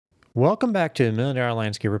Welcome back to the Million Dollar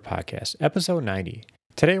Landscaper Podcast, episode 90.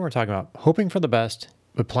 Today we're talking about hoping for the best,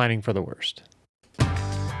 but planning for the worst.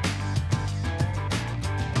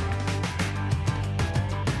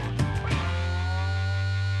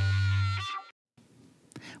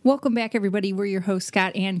 Welcome back, everybody. We're your hosts,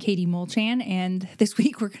 Scott and Katie Mulchan, and this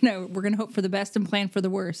week we're gonna hope for the best and plan for the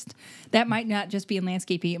worst. That might not just be in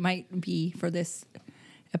landscaping; it might be for this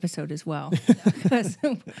episode as well. Because,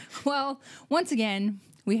 well, once again,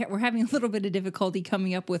 we're having a little bit of difficulty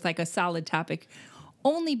coming up with like a solid topic,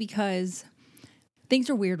 only because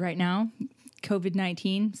things are weird right now.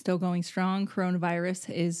 COVID-19 still going strong.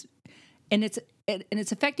 Coronavirus is, and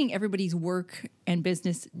it's affecting everybody's work and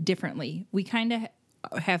business differently. We kind of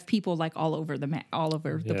have people like all over the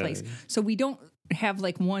place. So we don't have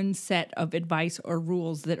like one set of advice or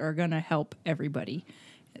rules that are going to help everybody.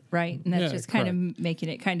 Right. And that's just kind of making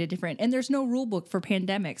it kind of different. And there's no rule book for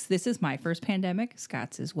pandemics. This is my first pandemic,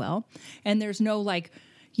 Scott's as well. And there's no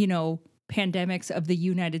pandemics of the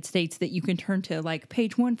United States that you can turn to, like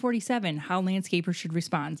page 147, how landscapers should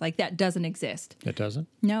respond. Like that doesn't exist. It doesn't?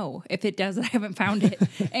 No. If it does, I haven't found it.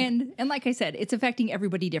 and like I said, it's affecting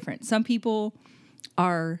everybody different. Some people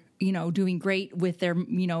are, doing great with their,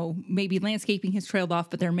 maybe landscaping has trailed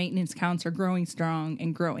off, but their maintenance accounts are growing strong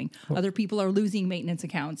and growing. Other people are losing maintenance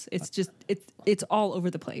accounts. It's just, it's all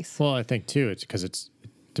over the place. Well, I think too, it's because it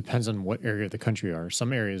depends on what area of the country you are.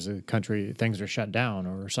 Some areas of the country, things are shut down,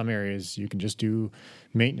 or some areas you can just do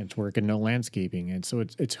maintenance work and no landscaping. And so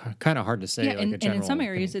it's kind of hard to say. And in some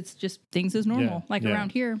areas, it's just things as normal.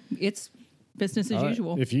 Around here, it's business as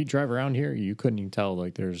usual. If you drive around here, you couldn't even tell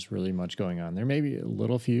like there's really much going on. There may be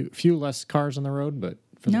a few less cars on the road, but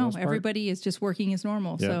for the most part, everybody is just working as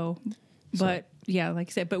normal. Yeah. Like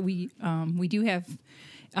I said, but we do have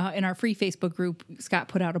in our free Facebook group, Scott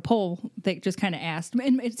put out a poll that just kind of asked,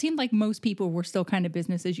 and it seemed like most people were still kind of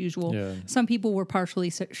business as usual. Yeah. Some people were partially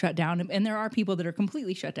shut down, and there are people that are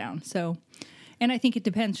completely shut down. So. And I think it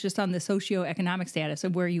depends just on the socioeconomic status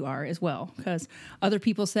of where you are as well, because other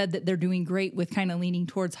people said that they're doing great with kind of leaning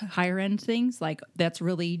towards higher end things. Like that's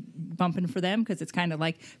really bumping for them because it's kind of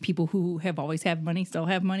like people who have always had money still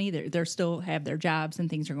have money. They're still have their jobs and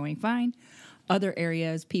things are going fine. Other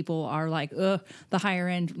areas, people are like, the higher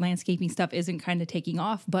end landscaping stuff isn't kind of taking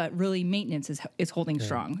off, but really maintenance is holding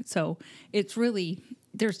strong. So it's really...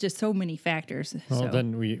 There's just so many factors. Well,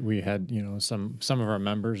 then we had, some of our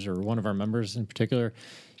members, or one of our members in particular,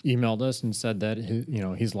 emailed us and said that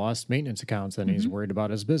he's lost maintenance accounts and he's worried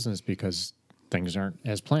about his business because things aren't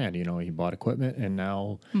as planned. He bought equipment and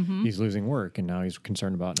now he's losing work, and now he's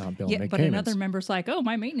concerned about not being able to make payments. But another member's like, oh,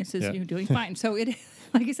 my maintenance is doing fine. So it,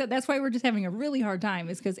 like I said, that's why we're just having a really hard time,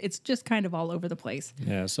 is because it's just kind of all over the place.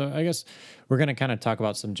 Yeah. So I guess we're going to kind of talk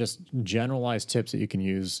about some just generalized tips that you can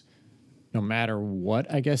use no matter what,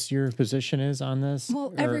 I guess, your position is on this.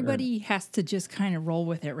 Well, everybody has to just kind of roll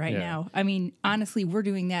with it right now. I mean, honestly, we're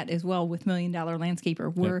doing that as well with Million Dollar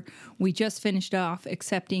Landscaper. We just finished off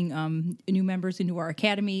accepting new members into our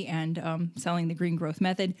academy and selling the green growth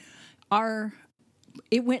method.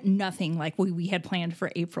 It went nothing like we had planned for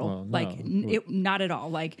April. Well, no. Not at all.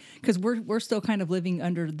 Because we're still kind of living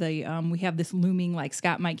under the we have this looming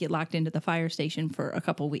Scott might get locked into the fire station for a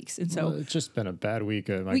couple weeks, and so it's just been a bad week.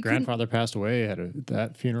 My grandfather passed away. Had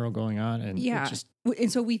that funeral going on, and and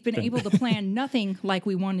so we've been able to plan nothing like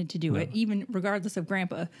we wanted to do it. Even regardless of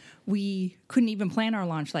Grandpa, we couldn't even plan our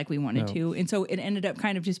launch like we wanted to, and so it ended up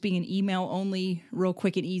kind of just being an email only, real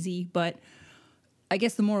quick and easy, but. I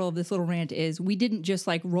guess the moral of this little rant is we didn't just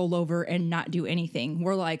roll over and not do anything.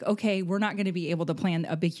 We're like, okay, we're not going to be able to plan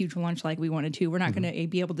a big, huge lunch like we wanted to. We're not going to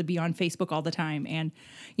be able to be on Facebook all the time and,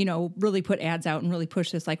 really put ads out and really push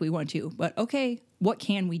this like we want to. But okay, what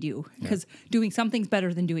can we do? Because doing something's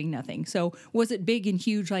better than doing nothing. So was it big and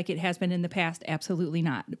huge like it has been in the past? Absolutely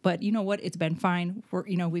not. But you know what? It's been fine.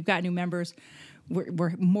 We've got new members.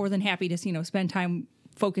 We're more than happy to, spend time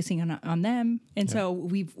focusing on them. And so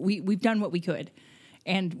we've done what we could.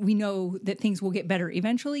 And we know that things will get better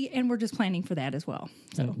eventually, and we're just planning for that as well.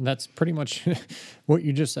 So and that's pretty much what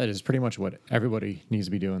you just said is pretty much what everybody needs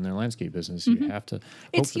to be doing in their landscape business. You have to.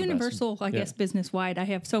 It's universal, I guess, business wide. I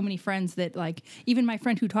have so many friends that even my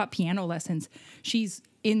friend who taught piano lessons. She's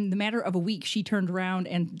in the matter of a week, she turned around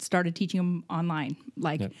and started teaching them online.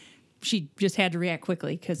 She just had to react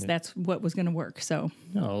quickly because that's what was going to work. So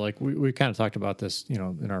we kind of talked about this,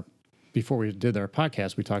 in our. Before we did our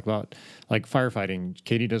podcast, we talked about firefighting.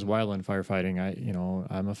 Katie does wildland firefighting.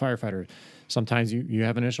 I'm a firefighter. Sometimes you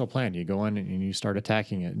have an initial plan. You go in and you start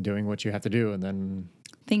attacking it, doing what you have to do, and then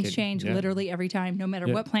Things Get- change yeah. literally every time. No matter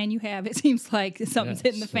Yeah. what plan you have, it seems like something's Yeah,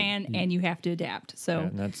 hitting the so fan and you have to adapt. So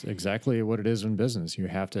And that's exactly what it is in business. You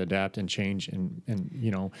have to adapt and change, and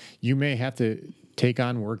you may have to take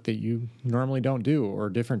on work that you normally don't do, or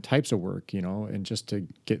different types of work, and just to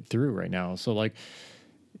get through right now. So like,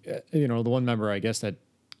 the one member, I guess, that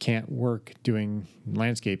can't work doing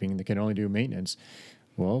landscaping, that can only do maintenance.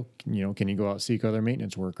 Well, can you go out seek other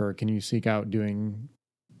maintenance work, or can you seek out doing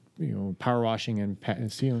power washing and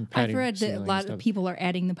sealing, I've patting, read that a sealing lot stuff. of people are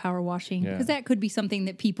adding the power washing Yeah. because that could be something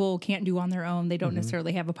that people can't do on their own. They don't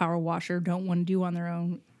necessarily have a power washer, don't want to do on their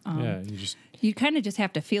own. Yeah, You kind of just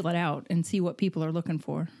have to feel it out and see what people are looking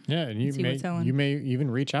for. Yeah, and you see may what's selling. you may even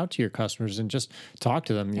reach out to your customers and just talk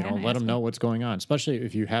to them. Yeah, Let ask them know what's going on. Especially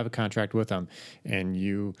if you have a contract with them, and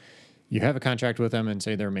you have a contract with them, and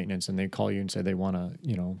say they're maintenance, and they call you and say they want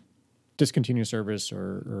to discontinue service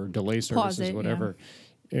or delay services, it, whatever.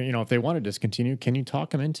 If they want to discontinue, can you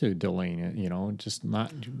talk them into delaying it? Just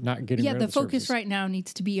not getting Yeah, rid the of the focus services. right now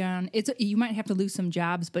needs to be on it's. You might have to lose some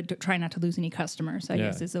jobs, but try not to lose any customers. I Yeah,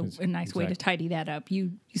 guess is a nice way to exactly. tidy that up.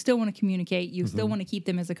 You still want to communicate. You still want to keep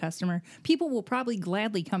them as a customer. People will probably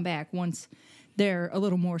gladly come back once they're a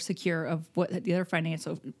little more secure of what their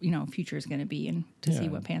financial future is going to be, and to see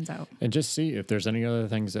Yeah. what pans out. And just see if there's any other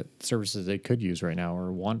things services they could use right now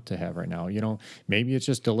or want to have right now. Maybe it's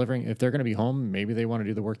just delivering. If they're going to be home, maybe they want to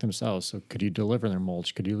do the work themselves. So could you deliver them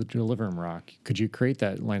mulch? Could you deliver them rock? Could you create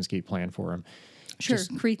that landscape plan for them? Sure,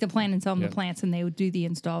 create the plan and sell them Yeah. the plants, and they would do the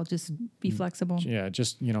install. Just be flexible. Yeah,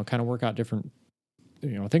 just kind of work out different.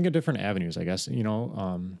 Think of different avenues, I guess.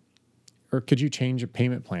 Or could you change a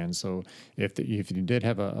payment plan? So if you did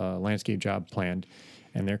have a landscape job planned,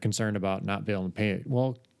 and they're concerned about not being able to pay it,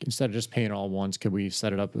 well, instead of just paying it all once, could we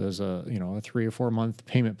set it up as a 3 or 4 month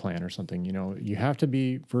payment plan or something? You have to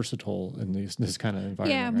be versatile in this kind of environment.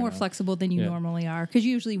 Yeah, right more now. flexible than you Yeah. normally are. Because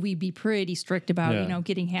usually we'd be pretty strict about, Yeah.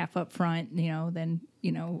 getting half up front, then,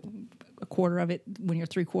 a quarter of it when you're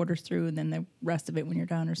 3/4 through, and then the rest of it when you're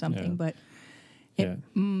done or something. Yeah. But, Yeah.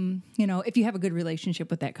 if you have a good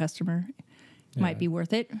relationship with that customer, it might be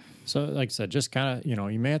worth it. So, like I said, just kind of,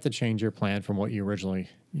 you may have to change your plan from what you originally,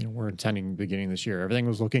 were intending at the beginning of this year. Everything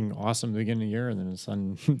was looking awesome at the beginning of the year, and then all of a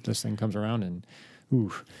sudden this thing comes around and,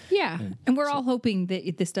 ooh. Yeah, and we're all hoping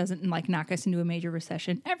that this doesn't knock us into a major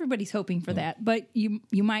recession. Everybody's hoping for that, but you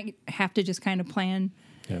might have to just kind of plan.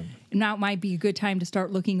 Yeah. Now it might be a good time to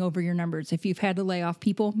start looking over your numbers. If you've had to lay off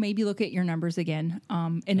people, maybe look at your numbers again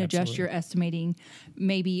and adjust your estimating.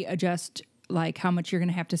 Maybe adjust like how much you're going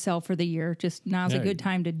to have to sell for the year. Just now's a Yeah. good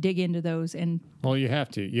time to dig into those. And Well, you have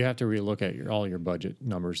to relook at all your budget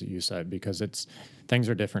numbers that you set, because things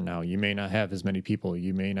are different now. You may not have as many people.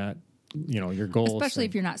 You may not, your goals. especially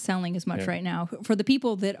if you're not selling as much Yeah. right now. For the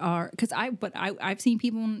people that are, because I've seen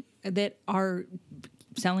people that are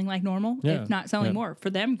selling like normal, Yeah. if not selling Yeah. more. For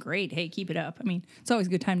them, great. Hey, keep it up. I mean, it's always a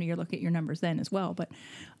good time to look at your numbers then as well. But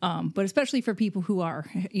especially for people who are,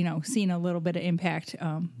 seeing a little bit of impact.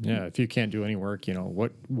 Yeah, if you can't do any work,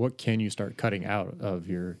 what can you start cutting out of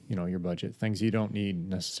your budget? Things you don't need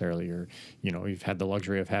necessarily, or you've had the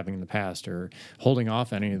luxury of having in the past, or holding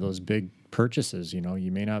off any of those big purchases. You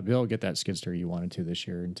may not be able to get that skid steer you wanted to this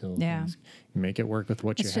year until Yeah. you make it work with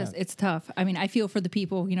what It's you just have. it's tough. I mean, I feel for the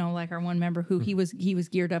people, like our one member who he was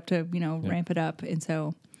geared up to, ramp it up, and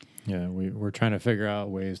so Yeah, we're trying to figure out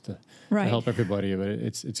ways to Right. help everybody, but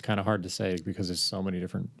it's kind of hard to say because there's so many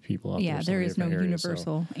different people out yeah, there. so there many is no different areas, so-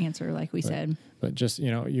 universal answer, like we said. But just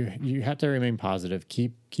you have to remain positive.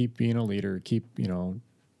 Keep being a leader. Keep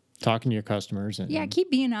talking to your customers. And, Yeah,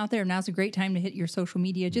 keep being out there. Now's a great time to hit your social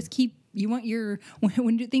media. Just keep. You want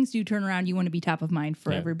when things do turn around, you want to be top of mind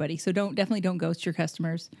for Yeah. everybody. So definitely don't ghost your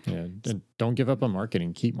customers. Yeah, and don't give up on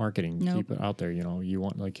marketing. Keep marketing. Nope. Keep it out there. You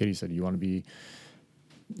want, like Katie said, you want to be.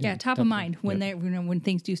 Yeah, top of mind when when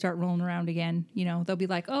things do start rolling around again. They'll be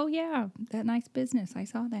like, "Oh yeah, that nice business. I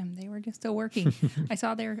saw them. They were just still working. I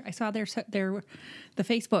saw their the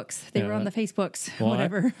Facebooks. They were Yeah. on the Facebooks. Well,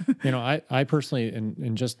 whatever." I personally,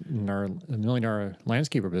 in just in our $1 million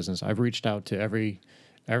landscaper business, I've reached out to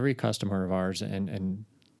every customer of ours and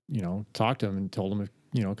talked to them and told them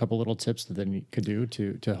a couple little tips that they could do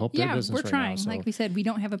to help their Yeah, business we're right trying. now. So, Like we said, we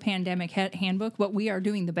don't have a pandemic handbook, but we are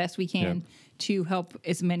doing the best we can to help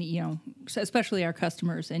as many, especially our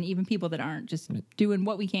customers and even people that aren't, just doing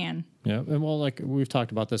what we can. yeah, and well, like we've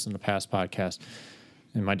talked about this in the past podcast.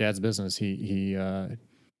 In my dad's business, he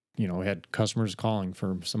had customers calling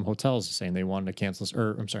for some hotels saying they wanted to cancel,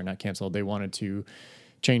 or I'm sorry, not cancel. They wanted to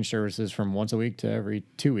change services from once a week to every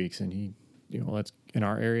 2 weeks, and he. In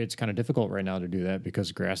our area, it's kind of difficult right now to do that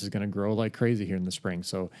because grass is going to grow like crazy here in the spring.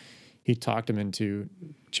 So he talked him into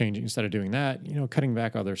changing, instead of doing that, cutting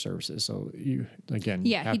back other services. So you, again,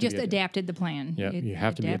 he just adapted the plan. Yeah, you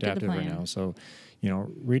have to be adaptive right now. So,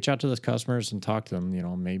 reach out to those customers and talk to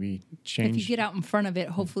them, maybe change. If you get out in front of it,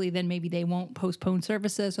 hopefully then maybe they won't postpone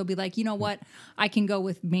services. They'll be like, you know what, I can go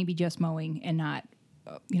with maybe just mowing and not,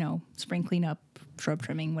 spring cleanup, shrub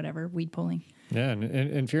trimming, whatever, weed pulling. Yeah, and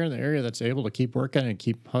if you're in the area that's able to keep working and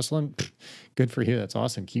keep hustling, good for you. That's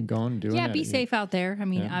awesome. Keep going, doing that. Yeah, be safe out there. I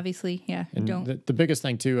mean, obviously, And don't. The biggest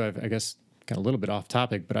thing, too, I guess kind of a little bit off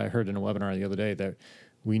topic, but I heard in a webinar the other day that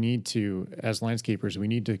we need to, as landscapers, we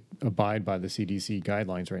need to abide by the CDC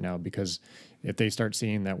guidelines right now, because if they start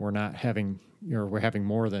seeing that we're not having, we're having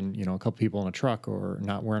more than, a couple people in a truck or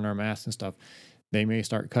not wearing our masks and stuff, they may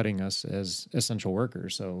start cutting us as essential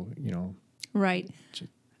workers. So, Right.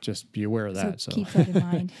 Just be aware of that. So keep that in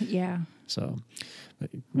mind. Yeah. So,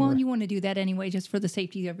 well, you want to do that anyway, just for the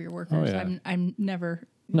safety of your workers. Oh, yeah. I'm never.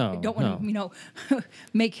 No, don't want to,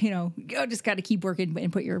 make, just got to keep working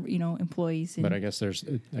and put your, employees in. But I guess there's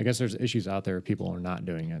issues out there. People are not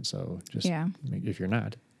doing it. So just if you're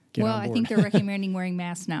not, get on board. I think they're recommending wearing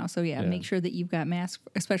masks now. So make sure that you've got masks,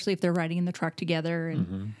 especially if they're riding in the truck together.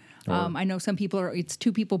 And I know some people it's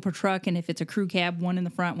 2 people per truck, and if it's a crew cab, 1 in the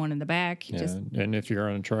front, 1 in the back. Yeah, and if you're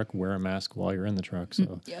on a truck, wear a mask while you're in the truck.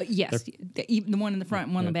 So yes, even the 1 in the front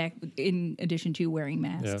and 1 in the back, in addition to wearing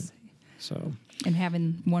masks. Yeah. So and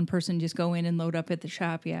having one person just go in and load up at the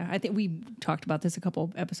shop. Yeah, I think we talked about this a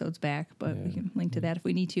couple episodes back, but we can link to that if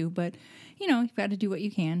we need to. But you've got to do what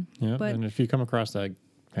you can. Yeah, but and if you come across that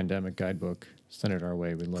pandemic guidebook, send it our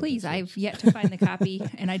way. We'd love it. Please, I've yet to find the copy,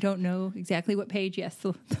 and I don't know exactly what page. Yes,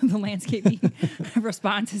 the landscaping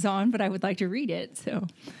response is on, but I would like to read it. So,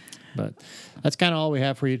 but that's kind of all we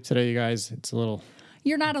have for you today, you guys. It's a little.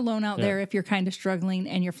 You're not alone out there if you're kind of struggling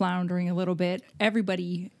and you're floundering a little bit.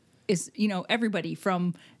 Everybody is, everybody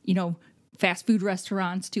from, fast food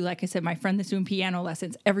restaurants to, like I said, my friend that's doing piano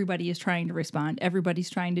lessons. Everybody is trying to respond. Everybody's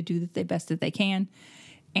trying to do the best that they can.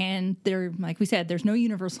 And like we said, there's no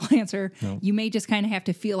universal answer. No. You may just kind of have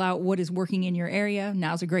to feel out what is working in your area.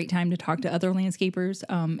 Now's a great time to talk to other landscapers.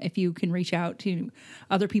 If you can reach out to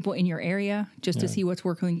other people in your area just to see what's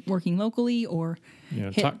working locally, or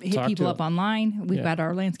hit people up online. We've got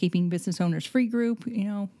our landscaping business owners free group.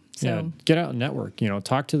 So get out and network.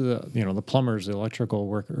 Talk to the plumbers, the electrical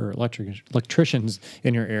worker, electricians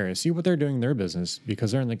in your area. See what they're doing in their business,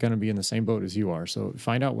 because they're going to be in the same boat as you are. So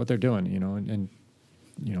find out what they're doing. And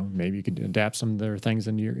maybe you could adapt some of their things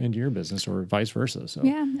into your business, or vice versa. So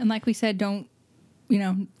and like we said, don't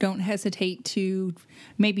hesitate to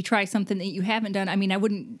maybe try something that you haven't done. I mean, I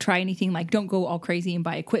wouldn't try anything like, don't go all crazy and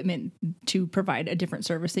buy equipment to provide a different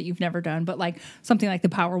service that you've never done. But like something like the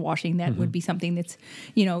power washing, that would be something that's,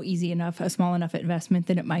 easy enough, a small enough investment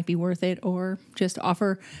that it might be worth it. Or just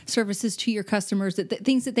offer services to your customers,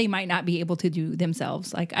 things that they might not be able to do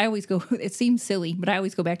themselves. Like I always go, it seems silly, but I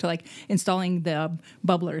always go back to like installing the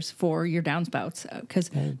bubblers for your downspouts, because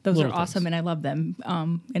those are awesome and I love them.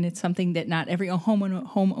 And it's something that not every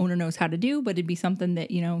homeowner knows how to do, but it'd be something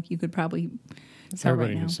that you could probably sell.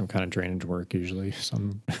 Everybody right needs now. some kind of drainage work, usually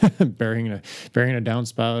some burying a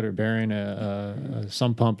downspout or burying a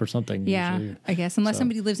sump pump or something. Yeah, usually. I guess unless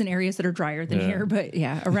somebody lives in areas that are drier than here, but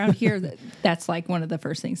around here that's like one of the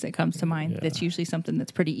first things that comes to mind. That's usually something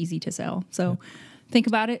that's pretty easy to sell. So think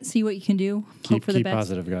about it, see what you can do. Hope for the best. Keep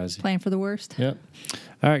positive, guys. Plan for the worst. Yep.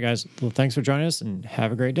 All right, guys. Well, thanks for joining us, and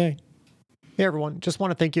have a great day. Hey, everyone. Just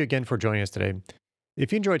want to thank you again for joining us today.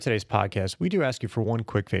 If you enjoyed today's podcast, we do ask you for one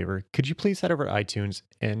quick favor. Could you please head over to iTunes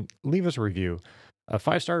and leave us a review? A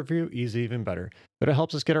 5-star review is even better, but it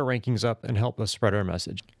helps us get our rankings up and help us spread our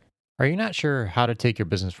message. Are you not sure how to take your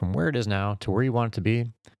business from where it is now to where you want it to be?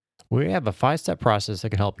 We have a 5-step process that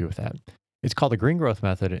can help you with that. It's called the Green Growth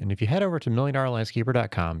Method, and if you head over to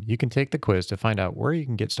milliondollarlandscaper.com, you can take the quiz to find out where you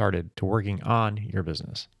can get started to working on your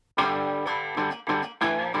business.